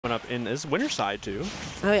up in this winter side too.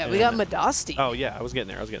 Oh yeah, we got Madasti. Oh yeah, I was getting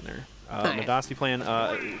there. Right. Madasti playing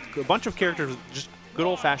a bunch of characters, just good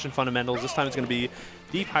old-fashioned fundamentals. This time it's going to be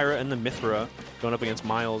the Pythra and the Mythra going up against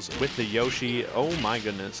Myles with the Yoshi. Oh my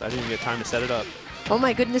goodness, I didn't even get time to set it up. Oh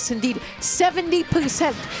my goodness, indeed. 70%.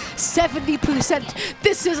 70%.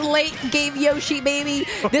 This is late game Yoshi, baby.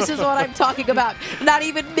 This is what I'm talking about. Not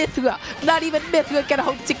even Mythra can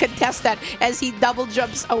hope to contest that as he double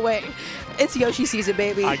jumps away. It's Yoshi season,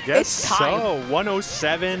 baby. I guess it's time. so.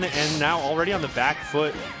 107 and now already on the back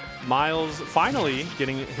foot. Myles finally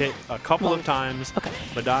getting hit a couple of times. Okay.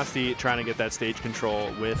 Madasti trying to get that stage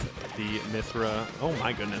control with the Mythra. Oh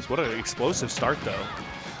my goodness, what an explosive start though.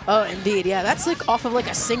 Oh, indeed, yeah. That's like off of like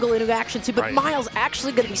a single interaction too, but right. Myles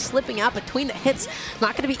actually going to be slipping out between the hits.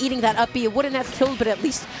 Not going to be eating that up B. It wouldn't have killed, but at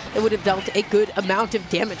least it would have dealt a good amount of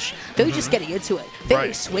damage. They were just getting into it. They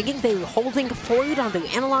were swinging, they were holding forward on the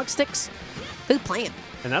analog sticks. They were playing.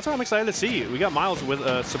 And that's what I'm excited to see. We got Myles with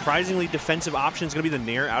a surprisingly defensive option. It's going to be the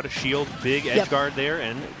Nair out of shield. Big edge guard there,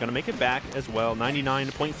 and going to make it back as well.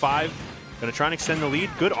 99.5. Going to try and extend the lead.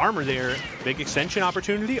 Good armor there. Big extension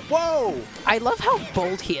opportunity. Whoa! I love how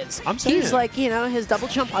bold he is. I'm saying. He's like, you know, his double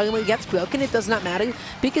jump armor gets broken. It does not matter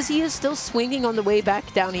because he is still swinging on the way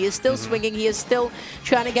back down. He is still swinging. He is still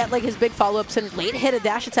trying to get like his big follow-ups and late hit a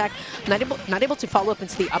dash attack. Not able to follow up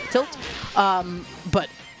into the up tilt. But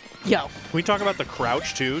yo. We talk about the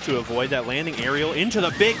crouch too to avoid that landing aerial into the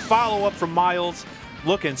big follow-up from Myles.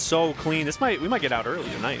 Looking so clean. We might get out early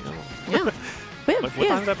tonight. Yeah. What time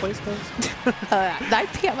does that place close? 9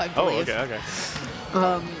 p.m. I believe. Oh,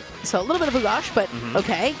 okay. So a little bit of a rush, but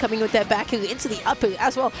okay. Coming with that back into the up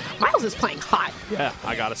as well. Myles is playing hot. Yeah,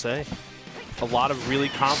 I gotta say. A lot of really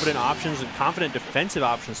confident options and confident defensive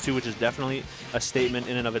options too, which is definitely a statement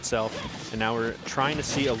in and of itself. And now we're trying to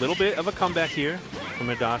see a little bit of a comeback here from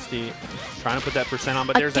Madasti. Trying to put that percent on,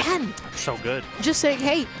 but there's that. So good. Just saying,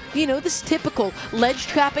 hey, you know, this typical ledge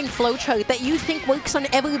trapping flowchart that you think works on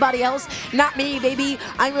everybody else, not me, baby.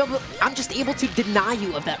 I'm just able to deny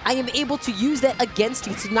you of that. I am able to use that against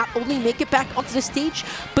you to not only make it back onto the stage,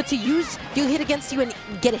 but to use your hit against you and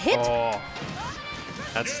get a hit. Oh,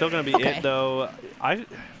 that's still going to be it, though.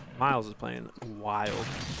 Myles is playing wild.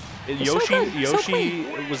 Yoshi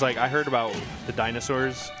was like, I heard about the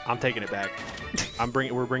dinosaurs. I'm taking it back.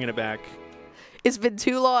 We're bringing it back. It's been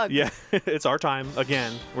too long. Yeah, it's our time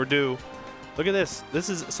again. We're due. Look at this. This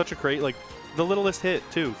is such a great, like, the littlest hit,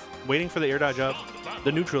 too. Waiting for the air dodge up,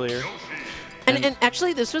 the neutral air. And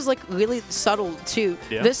actually, this was like really subtle too.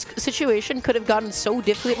 Yeah. This situation could have gone so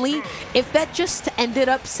differently if that just ended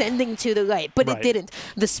up sending to the right, but it didn't.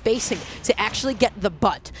 The spacing to actually get the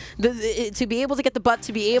butt, to be able to get the butt,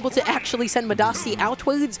 to be able to actually send Madasti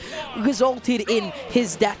outwards, resulted in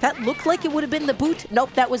his death. That looked like it would have been the boot.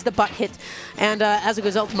 Nope, that was the butt hit. And as a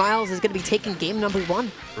result, Myles is going to be taking game number 1.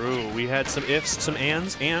 True. We had some ifs, some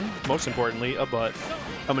ands, and most importantly, a butt.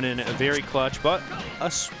 Coming in very clutch, but a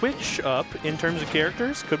switch up in terms of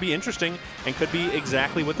characters could be interesting and could be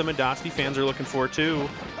exactly what the Madasti fans are looking for too.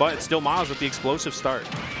 But it's still Myles with the explosive start.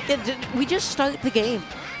 We just start the game.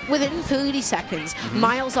 Within 30 seconds,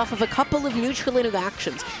 Myles, off of a couple of neutral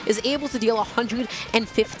interactions, is able to deal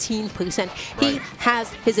 115%. He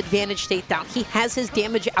has his advantage state down. He has his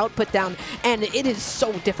damage output down, and it is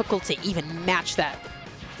so difficult to even match that.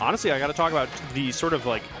 Honestly, I got to talk about the sort of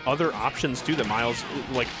like other options too that Myles,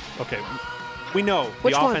 like, okay, we know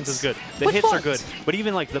the offense is good. The hits are good, but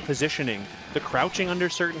even like the positioning, the crouching under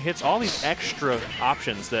certain hits, all these extra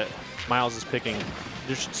options that Myles is picking,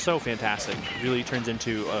 they're just so fantastic. It really turns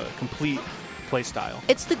into a complete play style.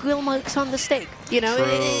 It's the grill marks on the steak, you know.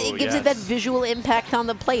 It gives it that visual impact on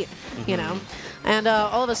the plate, you know. And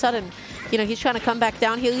all of a sudden, you know, he's trying to come back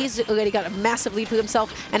down here. He's already got a massive lead for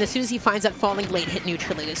himself. And as soon as he finds that falling late hit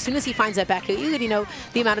neutrally, as soon as he finds that back here, you already know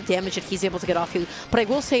the amount of damage that he's able to get off here. But I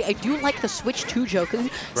will say, I do like the switch to Joker,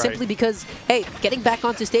 simply because, hey, getting back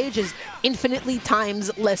onto stage is infinitely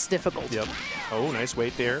times less difficult. Yep. Oh, nice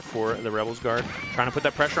wait there for the Rebels guard. Trying to put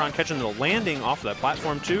that pressure on, catching the landing off of that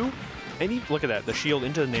platform too. And look at that, the shield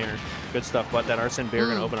into the Nair. Good stuff, but that Arsene Bear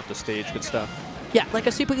going to open up the stage. Good stuff. Yeah, like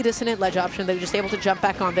a super dissonant ledge option. They're just able to jump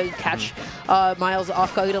back on. They catch Myles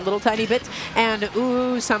off guard a little tiny bit. And,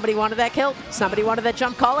 ooh, somebody wanted that kill. Somebody wanted that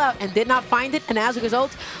jump call out and did not find it. And as a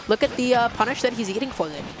result, look at the punish that he's eating for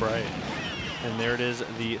it. Right. And there it is,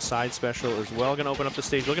 the side special as well. Going to open up the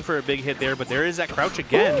stage. Looking for a big hit there, but there is that crouch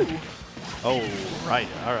again. Ooh. Oh, right.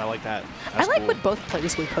 All right, I like that. I like when both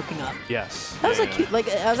players were hooking up. Yes. That was like cute. Like,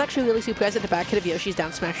 I was actually really surprised at the back hit of Yoshi's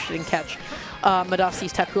down smash didn't catch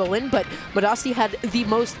Madasti's tech roll in, but Madasti had the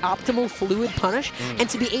most optimal fluid punish, and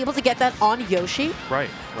to be able to get that on Yoshi, right.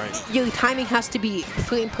 Your timing has to be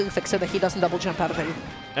frame perfect so that he doesn't double jump out of it.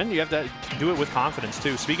 And you have to do it with confidence,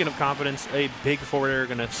 too. Speaking of confidence, a big forward air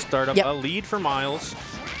going to start up a lead for Myles.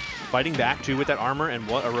 Fighting back, too, with that armor, and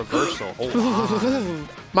what a reversal.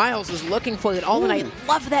 Myles was looking for it all, and I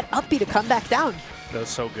love that up B to come back down. That was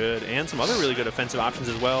so good. And some other really good offensive options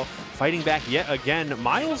as well. Fighting back yet again.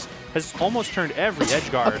 Myles has almost turned every edge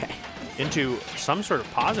guard into some sort of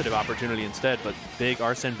positive opportunity instead, but big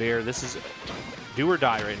Arsene Bear, this is do or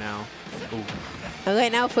die right now. Ooh. Okay,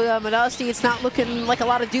 now for Madasti, it's not looking like a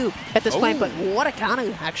lot of do at this point, but what a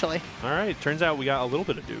counter, actually. All right, turns out we got a little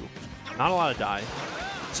bit of do. Not a lot of die.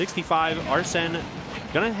 65, Arsene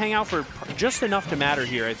gonna hang out for just enough to matter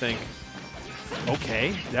here, I think.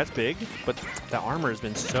 Okay, that's big, but the armor has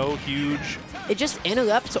been so huge. It just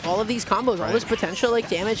interrupts all of these combos, all this potential like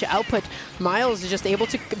damage output. Myles is just able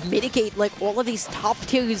to mitigate like all of these top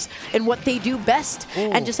tiers and what they do best,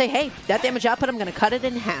 and just say, hey, that damage output, I'm gonna cut it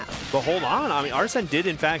in half. But hold on, I mean, Arsene did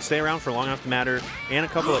in fact stay around for long enough to matter, and a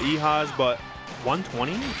couple of EHAs, but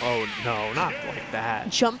 120? Oh no, not like that.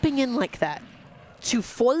 Jumping in like that, to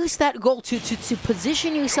force that goal, to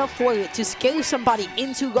position yourself for it, to scare somebody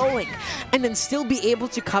into going, and then still be able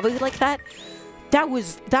to cover it like that, that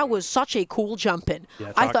was such a cool jump in.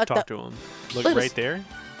 Yeah, I thought talk to him. Look right there.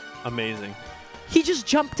 Amazing. He just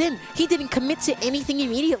jumped in. He didn't commit to anything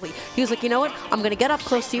immediately. He was like, you know what? I'm going to get up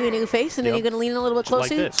close to you in your face, and then you're going to lean a little bit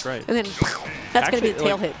closer. Like this, right. And then that's going to be a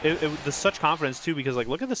tail hit. There's such confidence, too, because like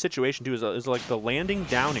look at the situation, too. Is like the landing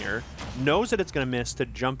down air, knows that it's going to miss to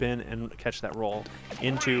jump in and catch that roll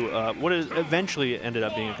into what is eventually ended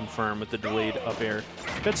up being a confirm with the delayed up air.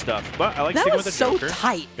 Good stuff. But I like sticking with the Joker. That was so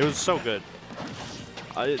tight. It was so good.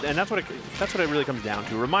 And that's what it really comes down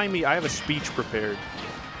to. Remind me, I have a speech prepared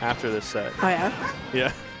after this set. Oh, yeah?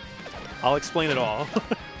 Yeah. I'll explain it all.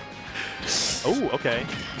 Oh, okay.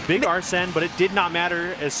 Big Arsene, but it did not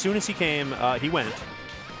matter. As soon as he came, he went.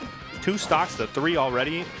 2 stocks to 3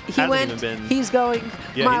 already. He went, he's going.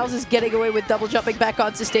 Yeah, Myles is getting away with double jumping back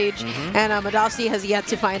onto stage, and Madasti has yet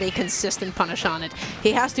to find a consistent punish on it.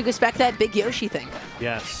 He has to respect that big Yoshi thing.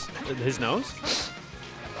 Yes. His nose?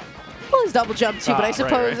 Well, his double jump too, but I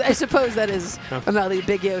suppose that is another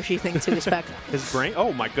big Yoshi thing to respect. His brain?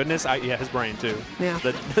 Oh my goodness! Yeah, his brain too. Yeah.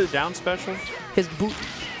 The down special. His boot.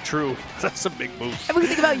 True. That's a big boot. And when you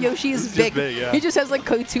think about Yoshi is big. Yeah. He just has like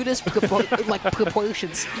cartoonish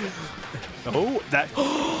proportions. Oh,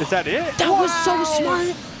 is that it? That was so smart.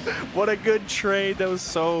 What a good trade. That was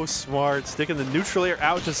so smart. Sticking the neutral air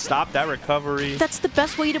out to stop that recovery. That's the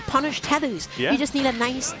best way to punish tethers. Yeah. You just need a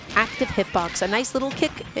nice active hitbox, a nice little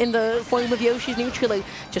kick in the form of Yoshi's neutral air.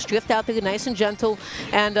 Just drift out there nice and gentle,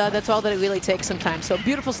 and that's all that it really takes sometimes. So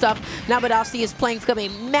beautiful stuff. Now Madasti is playing from a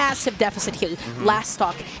massive deficit here. Last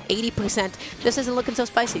stock, 80%. This isn't looking so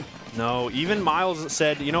spicy. No, even Myles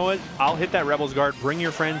said, you know what, I'll hit that Rebels guard, bring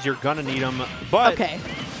your friends, you're gonna need them. But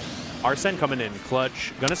Arsene coming in,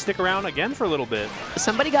 clutch, gonna stick around again for a little bit.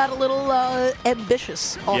 Somebody got a little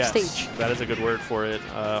ambitious off stage. That is a good word for it.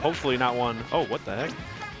 Hopefully not one, oh, what the heck?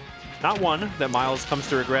 Not one that Myles comes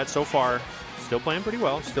to regret so far. Still playing pretty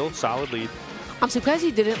well, still solid lead. I'm surprised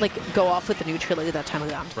he didn't like go off with the neutral air that time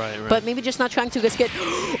around. Right. But maybe just not trying to risk it.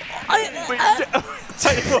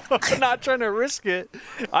 Not trying to risk it.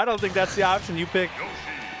 I don't think that's the option you pick.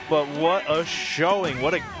 But what a showing.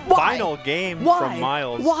 What a final game from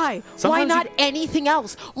Myles. Why? Why not anything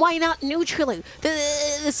else? Why not neutral air?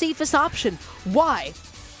 The safest option. Why?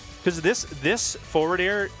 Because this forward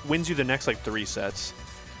air wins you the next like 3 sets.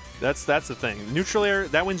 That's the thing. Neutral air,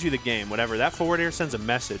 that wins you the game. Whatever. That forward air sends a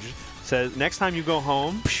message. Says next time you go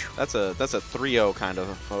home. That's a 3-0 kind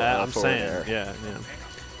of I'm saying. Air. Yeah.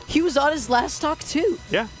 He was on his last stock too.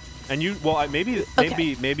 Yeah. And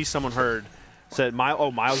maybe someone heard said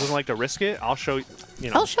Myles doesn't like to risk it. I'll show you.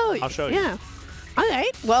 I'll show you. Yeah. All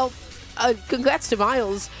right. Well, congrats to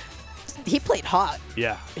Myles. He played hot.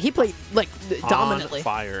 Yeah. He played like dominantly. On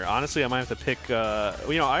fire. Honestly, I might have to pick. I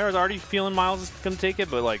was already feeling Myles is going to take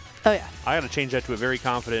it, but like, oh yeah, I got to change that to a very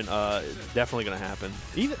confident. Definitely going to happen.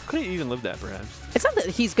 Could he even live that perhaps? It's not that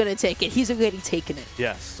he's going to take it. He's already taken it.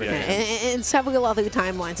 Yes. Yeah. And several other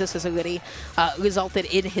timelines, this has already resulted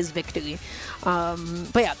in his victory.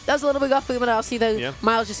 But yeah, that was a little bit rough for Madasti though. Yeah.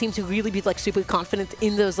 Myles just seemed to really be like super confident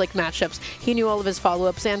in those like matchups. He knew all of his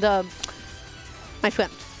follow-ups, and my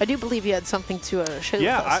friend, I do believe you had something to share with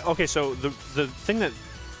us. Okay, so the thing that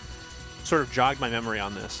sort of jogged my memory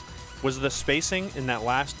on this was the spacing in that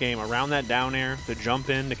last game around that down air, the jump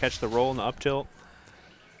in to catch the roll and the up tilt.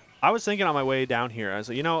 I was thinking on my way down here, I was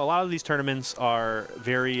like, you know, a lot of these tournaments are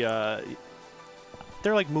very,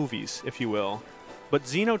 they're like movies, if you will. But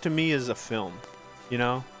Xeno to me is a film, you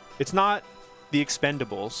know? It's not The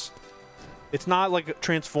Expendables. It's not like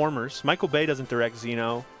Transformers. Michael Bay doesn't direct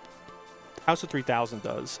Xeno. House of 3000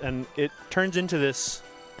 does. And it turns into this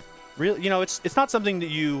real, you know, it's not something that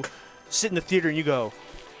you sit in the theater and you go,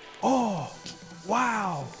 oh,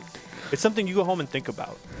 wow. It's something you go home and think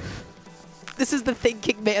about. This is the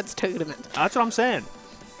thinking man's tournament. That's what I'm saying.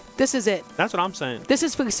 This is it. That's what I'm saying. This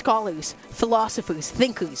is for scholars, philosophers,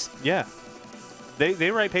 thinkers. Yeah.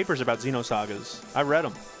 They write papers about Xenosagas. I read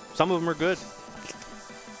them. Some of them are good.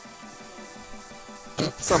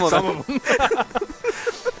 Some of them.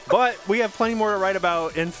 But we have plenty more to write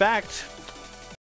about. In fact,